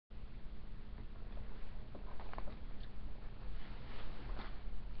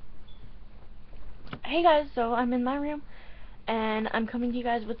Hey guys, so I'm in my room and I'm coming to you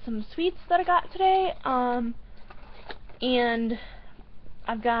guys with some sweets that I got today. And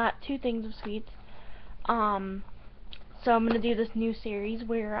I've got two things of sweets. So I'm gonna do this new series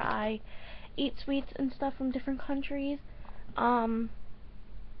where I eat sweets and stuff from different countries. Um,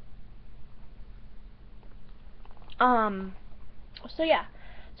 so yeah.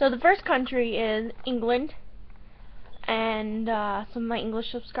 So the first country is England, and some of my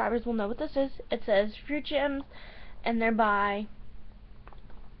English subscribers will know what this is. It says Fruit Gems, and they're by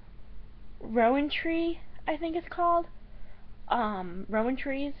Rowan Tree, I think it's called. Rowan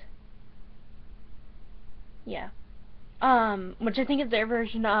Trees. Yeah. Which I think is their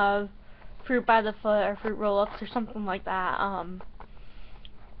version of Fruit by the Foot or Fruit Roll-Ups or something like that.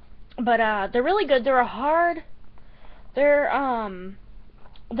 But they're really good. They're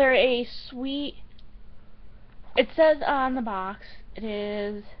a sweet. It says on the box, it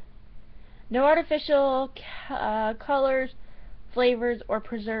is no artificial colors, flavors, or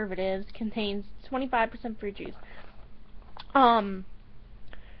preservatives. Contains 25% fruit juice.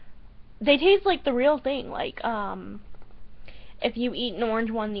 They taste like the real thing. Like, if you eat an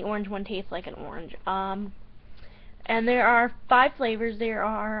orange one, the orange one tastes like an orange. And there are 5 flavors. There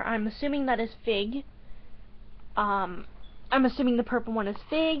are, I'm assuming that is fig. I'm assuming the purple one is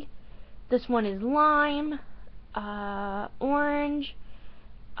fig. This one is lime, orange,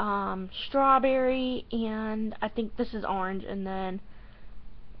 strawberry, and I think this is orange, and then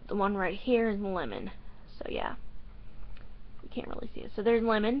the one right here is lemon. So yeah, you can't really see it. So there's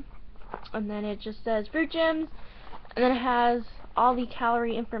lemon, and then it just says Fruit Gems, and then it has all the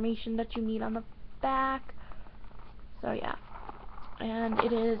calorie information that you need on the back. So yeah, and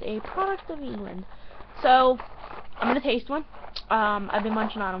it is a product of England. So I'm gonna taste one. I've been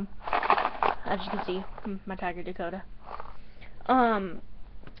munching on them, as you can see, my Tiger Dakota.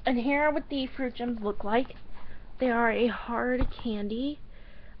 And here are what the Fruit Gems look like. They are a hard candy,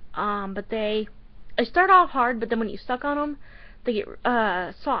 but they start off hard, but then when you suck on them, they get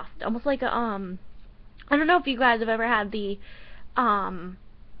soft, almost like a I don't know if you guys have ever had the I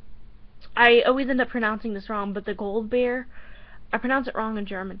always end up pronouncing this wrong, but the Gold Bear. I pronounce it wrong in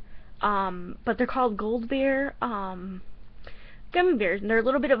German. But they're called Gold Bear gummy bears, and they're a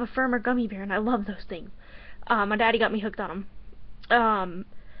little bit of a firmer gummy bear, and I love those things. My daddy got me hooked on them.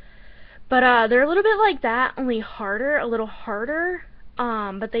 But they're a little bit like that, only harder, a little harder.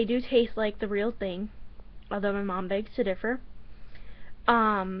 But they do taste like the real thing, although my mom begs to differ.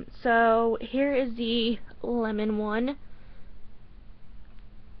 So here is the lemon one.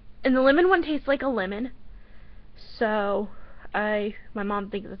 And the lemon one tastes like a lemon. So my mom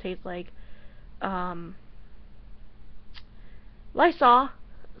thinks it tastes like Lysol.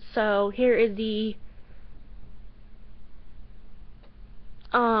 So here is the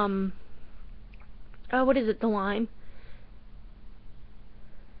what is it? The lime.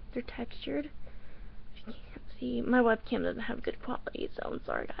 They're textured. If you can't see, my webcam doesn't have good quality, so I'm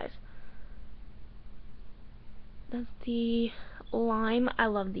sorry, guys. That's the lime. I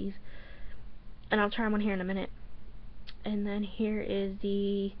love these, and I'll try one here in a minute. And then here is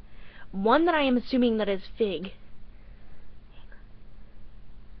the one that I am assuming that is fig.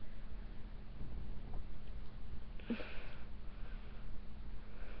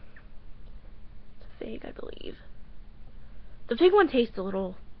 Fig, I believe. The fig one tastes a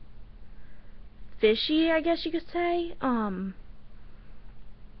little fishy, I guess you could say. And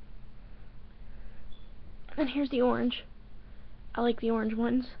here's the orange. I like the orange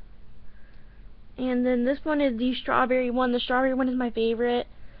ones. And then this one is the strawberry one. The strawberry one is my favorite.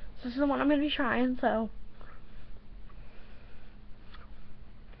 So this is the one I'm going to be trying, so.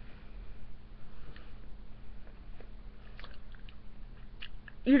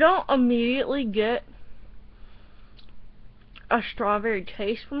 You don't immediately get a strawberry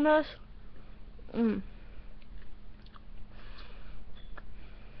taste from this.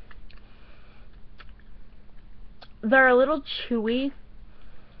 They're a little chewy.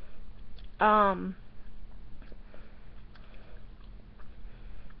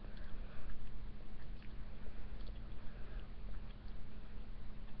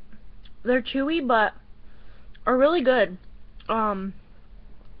 They're chewy, but are really good.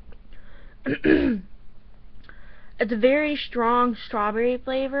 It's a very strong strawberry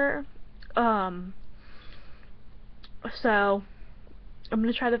flavor. So I'm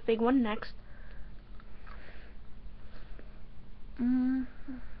gonna try the fig one next.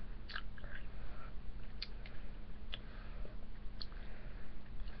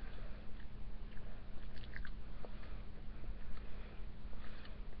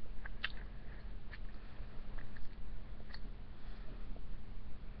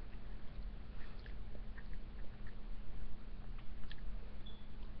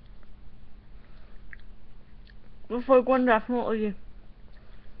 The fake one definitely.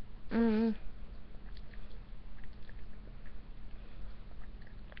 Mm.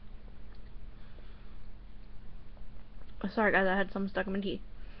 Sorry guys, I had some stuck in my teeth.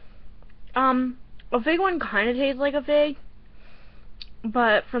 A fig one kind of tastes like a fig,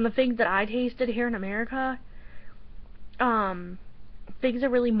 but from the figs that I tasted here in America, figs are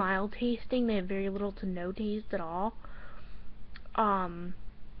really mild tasting. They have very little to no taste at all.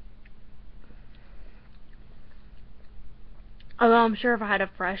 Although I'm sure if I had a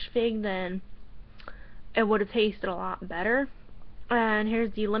fresh fig, then it would have tasted a lot better. And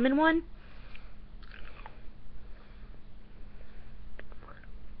here's the lemon one.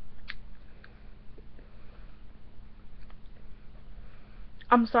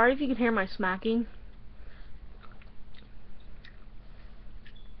 I'm sorry if you can hear my smacking.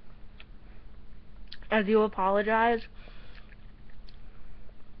 I do apologize.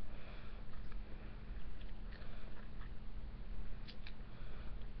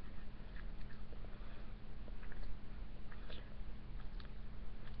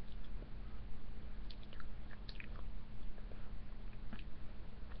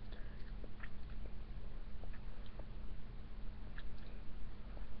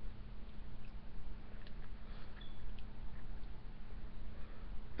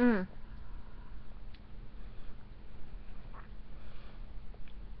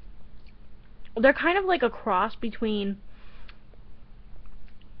 They're kind of like a cross between,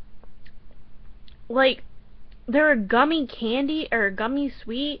 like, they're a gummy candy or a gummy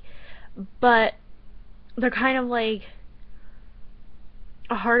sweet, but they're kind of like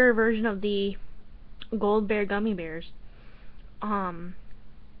a harder version of the Gold Bear gummy bears. You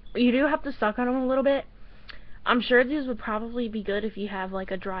do have to suck on them a little bit. I'm sure these would probably be good if you have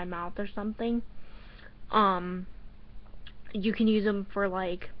like a dry mouth or something. You can use them for,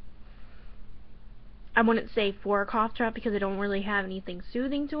 like, I wouldn't say for a cough drop because they don't really have anything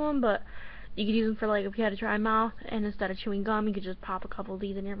soothing to them, but you could use them for, like, if you had a dry mouth and instead of chewing gum, you could just pop a couple of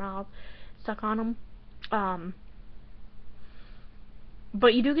these in your mouth, suck on them.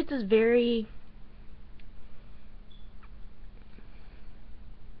 But you do get this very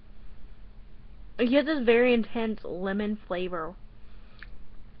intense lemon flavor.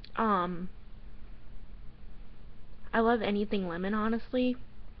 I love anything lemon, honestly.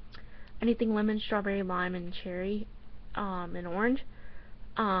 Anything lemon, strawberry, lime, and cherry, and orange.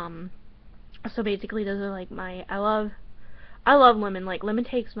 So basically those are like my, I love lemon. Like, lemon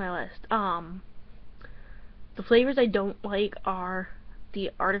takes my list. The flavors I don't like are the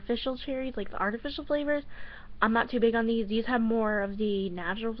artificial cherries, like the artificial flavors. I'm not too big on these. These have more of the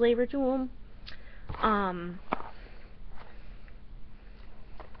natural flavor to them.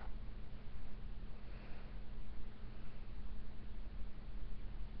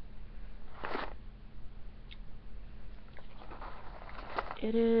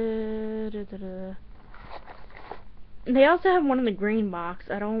 They also have one in the green box.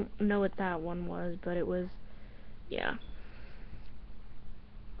 I don't know what that one was, but it was, yeah.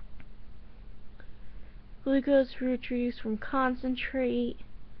 Glucose fruit juice from concentrate.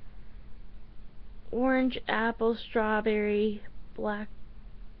 Orange, apple, strawberry, black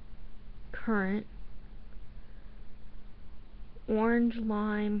currant. Orange,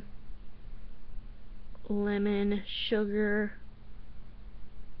 lime, lemon, sugar.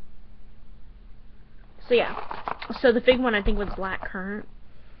 So yeah. So the fig one I think was black currant.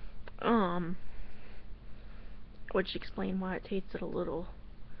 Which explained why it tasted a little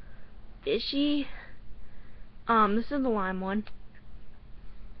fishy. This is the lime one.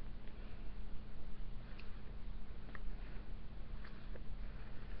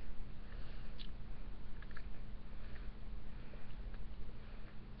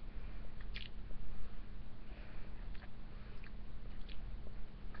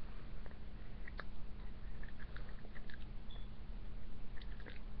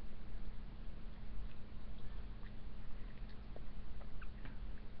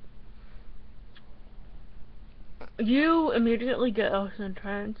 You immediately get ocean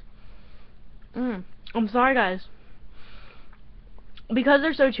trends. I'm sorry, guys. Because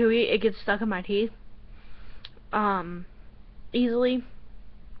they're so chewy, it gets stuck in my teeth. Easily.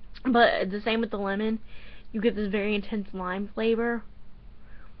 But the same with the lemon. You get this very intense lime flavor.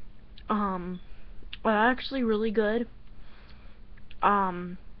 Actually really good.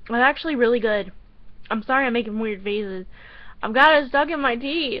 Actually really good. I'm sorry I'm making weird faces. I've got it stuck in my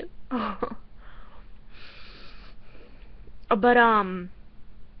teeth. But, I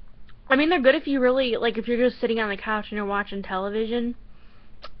mean, they're good if you really, like, if you're just sitting on the couch and you're watching television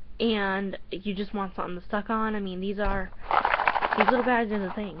and you just want something to suck on. I mean, these little guys are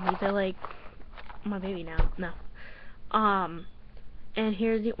the thing. These are like my baby now. No. And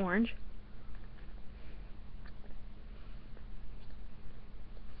here's the orange.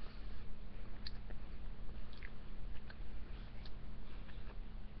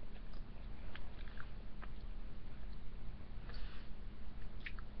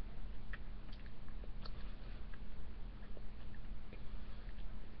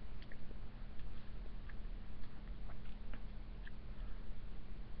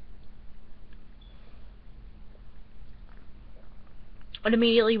 And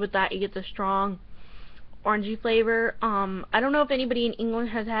immediately with that, you get the strong orangey flavor. I don't know if anybody in England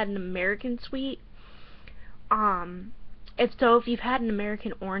has had an American sweet. If so, if you've had an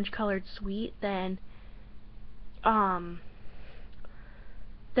American orange colored sweet, then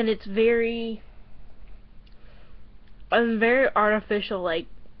it's very artificial. Like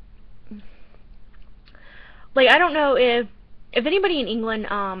I don't know if anybody in England,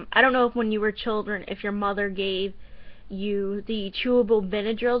 I don't know if when you were children, if your mother gave you the chewable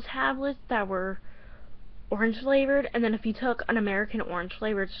Benadryl tablets that were orange flavored, and then if you took an American orange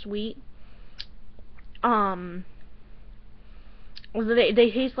flavored sweet, they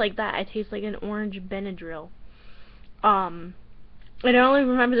taste like that. It tastes like an orange Benadryl. And I only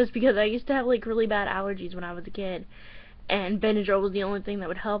remember this because I used to have like really bad allergies when I was a kid, and Benadryl was the only thing that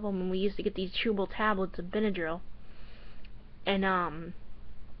would help them. And we used to get these chewable tablets of Benadryl, and I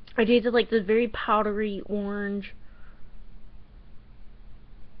tasted like this very powdery orange,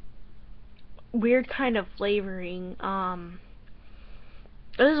 weird kind of flavoring.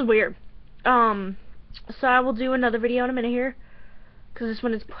 This is weird. So I will do another video in a minute here, because this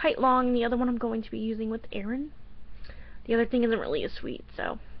one is quite long, and the other one I'm going to be using with Aaron. The other thing isn't really as sweet,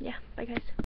 so yeah, bye guys.